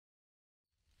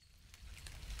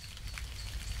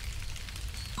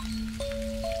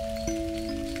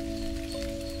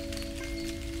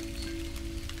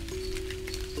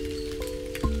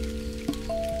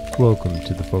Welcome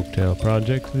to the Folktale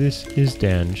Project. This is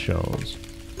Dan Scholes.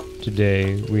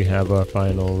 Today we have our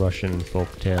final Russian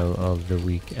folktale of the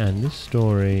week, and this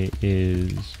story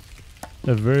is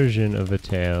a version of a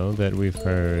tale that we've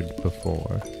heard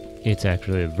before. It's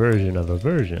actually a version of a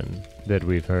version that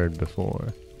we've heard before.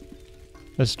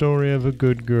 A story of a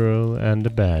good girl and a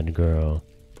bad girl,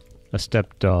 a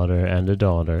stepdaughter and a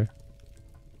daughter,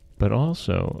 but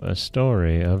also a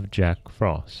story of Jack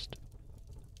Frost.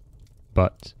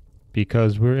 But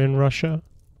because we're in Russia,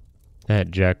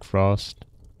 that Jack Frost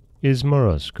is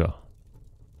Morozko.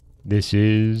 This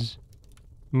is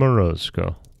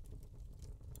Morozko.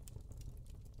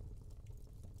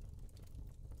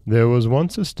 There was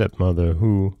once a stepmother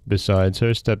who, besides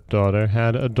her stepdaughter,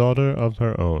 had a daughter of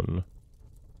her own.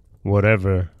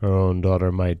 Whatever her own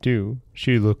daughter might do,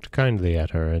 she looked kindly at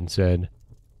her and said,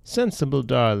 "Sensible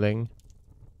darling."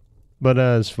 But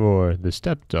as for the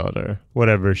stepdaughter,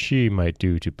 whatever she might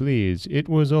do to please, it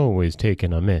was always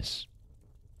taken amiss.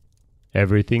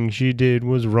 Everything she did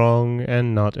was wrong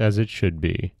and not as it should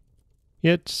be.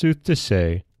 Yet, sooth to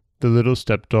say, the little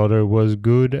stepdaughter was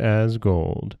good as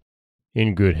gold.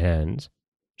 In good hands,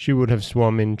 she would have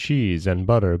swum in cheese and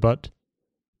butter, but,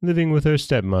 living with her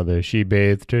stepmother, she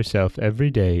bathed herself every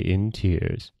day in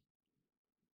tears.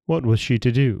 What was she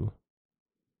to do?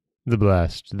 The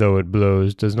blast, though it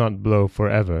blows, does not blow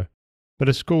forever, but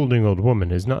a scolding old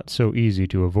woman is not so easy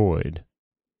to avoid.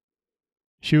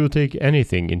 She will take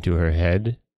anything into her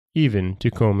head, even to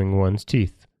combing one's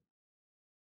teeth.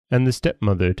 And the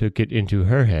stepmother took it into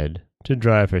her head to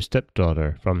drive her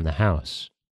stepdaughter from the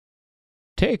house.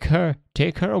 Take her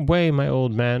away, my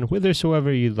old man,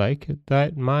 whithersoever you like,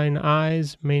 that mine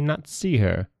eyes may not see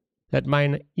her, that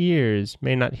mine ears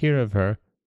may not hear of her.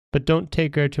 But don't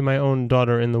take her to my own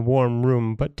daughter in the warm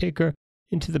room, but take her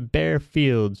into the bare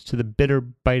fields, to the bitter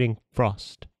biting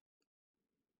frost.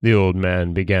 The old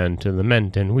man began to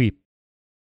lament and weep,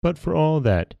 but for all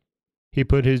that, he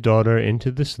put his daughter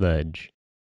into the sledge.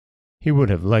 He would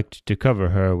have liked to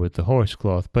cover her with the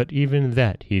horsecloth, but even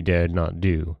that he dared not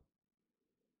do.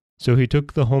 So he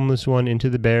took the homeless one into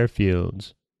the bare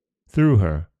fields, threw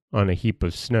her on a heap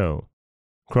of snow,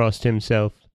 crossed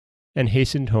himself, and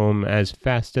hastened home as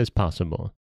fast as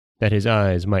possible, that his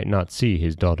eyes might not see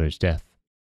his daughter's death.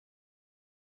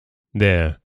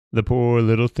 There, the poor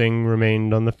little thing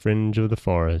remained on the fringe of the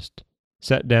forest,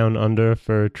 sat down under a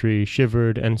fir tree,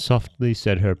 shivered, and softly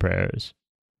said her prayers.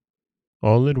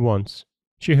 All at once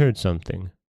she heard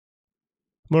something.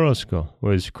 Morozko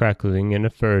was crackling in a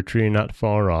fir tree not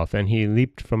far off, and he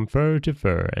leaped from fir to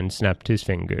fir and snapped his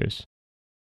fingers.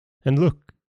 And look!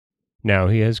 Now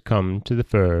he has come to the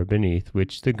fir beneath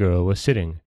which the girl was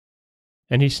sitting.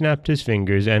 And he snapped his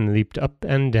fingers and leaped up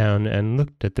and down and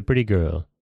looked at the pretty girl.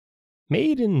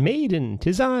 "Maiden, maiden,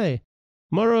 'tis I,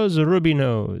 Moroz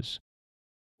Rubinose."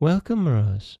 "Welcome,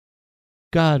 Moroz.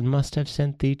 God must have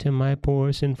sent thee to my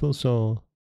poor sinful soul."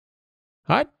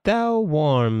 "Art thou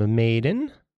warm,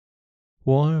 maiden?"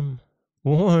 "Warm,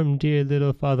 warm, dear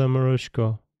little Father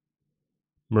Morozko."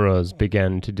 Moroz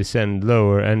began to descend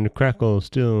lower and crackle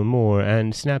still more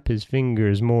and snap his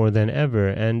fingers more than ever,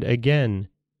 and again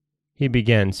he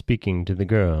began speaking to the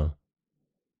girl.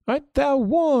 "Art thou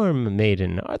warm,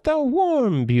 maiden? Art thou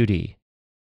warm, beauty?"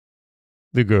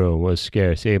 The girl was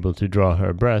scarce able to draw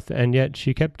her breath, and yet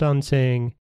she kept on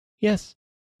saying, "Yes,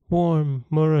 warm,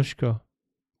 Morozko,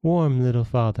 warm, little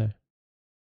father."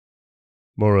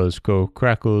 Morozko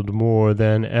crackled more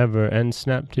than ever and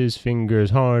snapped his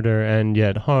fingers harder and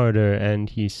yet harder, and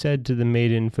he said to the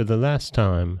maiden for the last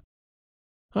time,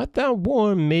 "Art thou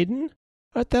warm, maiden?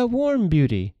 Art thou warm,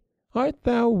 beauty? Art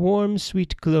thou warm,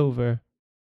 sweet clover?"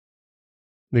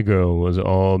 The girl was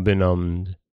all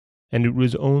benumbed, and it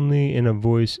was only in a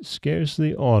voice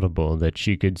scarcely audible that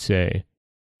she could say,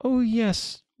 "Oh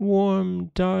yes, warm,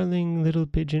 darling little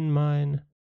pigeon mine,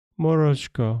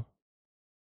 Morozko."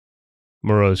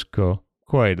 Morozko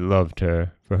quite loved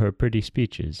her for her pretty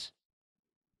speeches.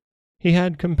 He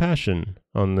had compassion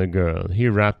on the girl. He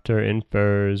wrapped her in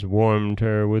furs, warmed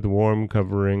her with warm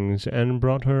coverings, and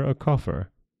brought her a coffer,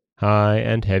 high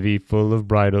and heavy, full of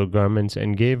bridal garments,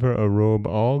 and gave her a robe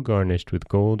all garnished with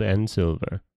gold and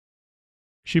silver.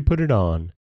 She put it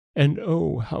on, and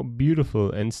oh, how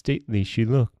beautiful and stately she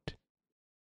looked!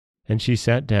 And she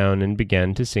sat down and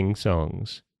began to sing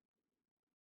songs.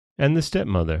 And the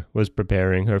stepmother was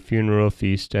preparing her funeral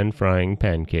feast and frying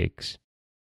pancakes.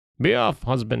 "Be off,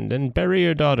 husband, and bury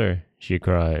your daughter," she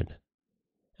cried.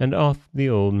 And off the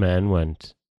old man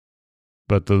went.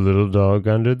 But the little dog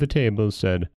under the table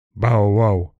said, "Bow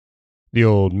wow! The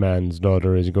old man's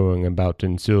daughter is going about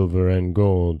in silver and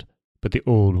gold, but the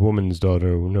old woman's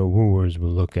daughter no wooers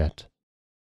will look at."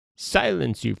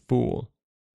 "Silence, you fool!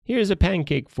 Here's a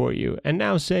pancake for you, and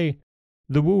now say,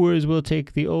 'The wooers will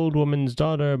take the old woman's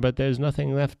daughter, but there's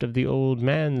nothing left of the old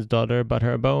man's daughter but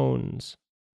her bones.'"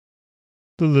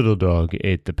 The little dog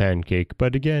ate the pancake,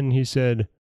 but again he said,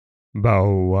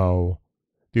 "Bow wow!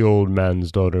 The old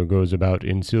man's daughter goes about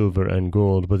in silver and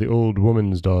gold, but the old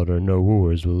woman's daughter no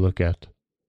wooers will look at."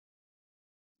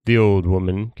 The old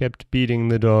woman kept beating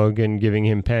the dog and giving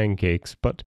him pancakes,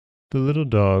 but the little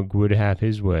dog would have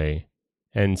his way,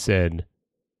 and said,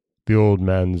 "The old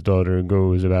man's daughter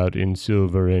goes about in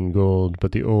silver and gold,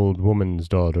 but the old woman's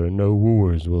daughter no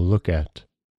wooers will look at."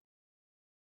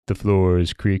 The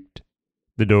floors creaked,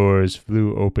 the doors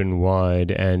flew open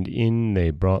wide, and in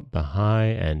they brought the high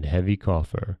and heavy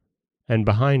coffer, and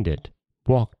behind it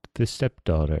walked the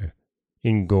stepdaughter,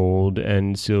 in gold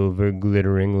and silver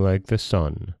glittering like the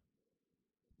sun.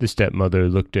 The stepmother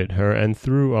looked at her and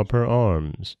threw up her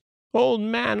arms. Old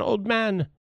man,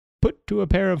 put to a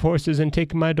pair of horses and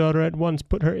take my daughter at once,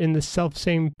 put her in the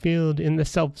self-same field, in the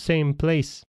self-same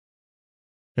place."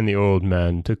 And the old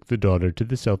man took the daughter to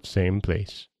the self-same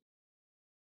place.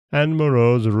 And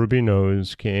Moroz's ruby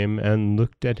nose came and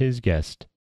looked at his guest,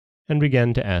 and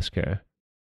began to ask her,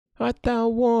 "Art thou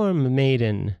warm,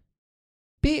 maiden?"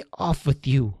 "Be off with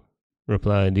you,"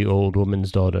 replied the old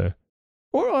woman's daughter.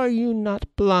 "Or are you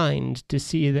not blind to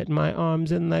see that my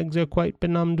arms and legs are quite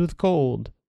benumbed with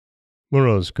cold?"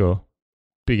 Morozko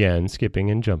began skipping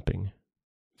and jumping.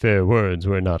 Fair words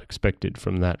were not expected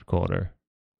from that quarter.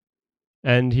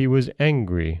 And he was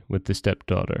angry with the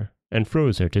stepdaughter, and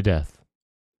froze her to death.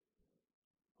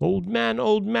 Old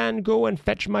man, go and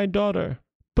fetch my daughter.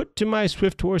 Put to my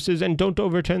swift horses, and don't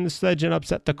overturn the sledge and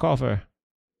upset the coffer."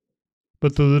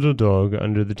 But the little dog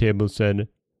under the table said,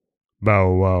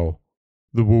 "Bow wow!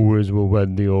 The wooers will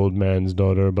wed the old man's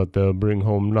daughter, but they'll bring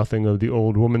home nothing of the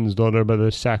old woman's daughter but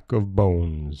a sack of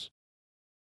bones."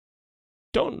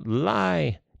 "Don't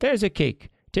lie. There's a cake.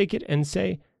 Take it and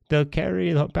say, 'They'll carry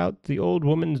about the old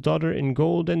woman's daughter in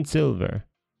gold and silver.'"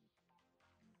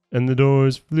 And the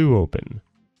doors flew open.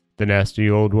 The nasty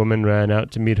old woman ran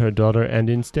out to meet her daughter, and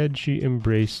instead she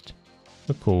embraced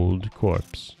a cold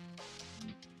corpse.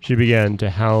 She began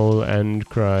to howl and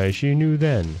cry. She knew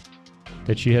then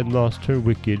that she had lost her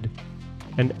wicked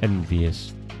and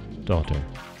envious daughter.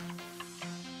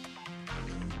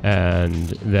 And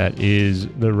that is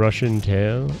the Russian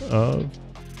tale of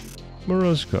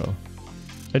Morozko,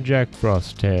 a Jack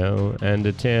Frost tale, and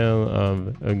a tale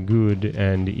of a good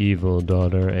and evil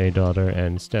daughter, a daughter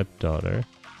and stepdaughter.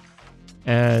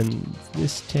 And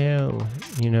this tale,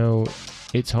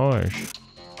 it's harsh,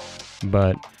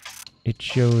 but it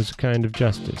shows a kind of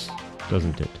justice,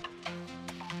 doesn't it?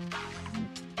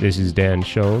 This is Dan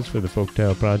Scholes for the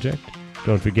Folktale Project.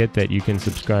 Don't forget that you can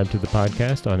subscribe to the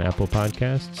podcast on Apple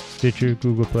Podcasts, Stitcher,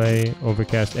 Google Play,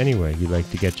 Overcast, anywhere you like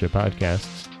to get your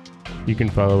podcasts. You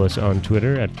can follow us on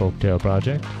Twitter at Folktale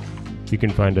Project. You can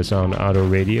find us on Auto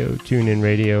Radio, TuneIn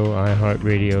Radio,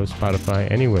 iHeartRadio, Spotify,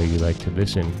 anywhere you like to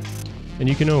listen. And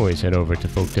you can always head over to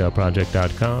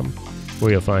folktaleproject.com,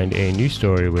 where you'll find a new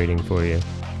story waiting for you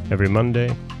every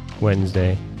Monday,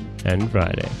 Wednesday, and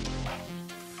Friday.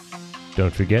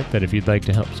 Don't forget that if you'd like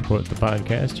to help support the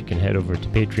podcast, you can head over to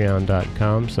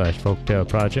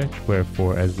patreon.com/folktaleproject, where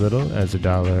for as little as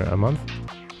 $1 a month,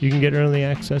 you can get early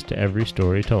access to every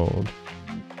story told.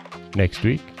 Next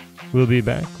week, we'll be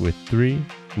back with 3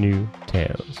 new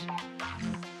tales.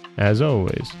 As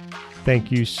always,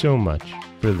 thank you so much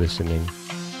for listening.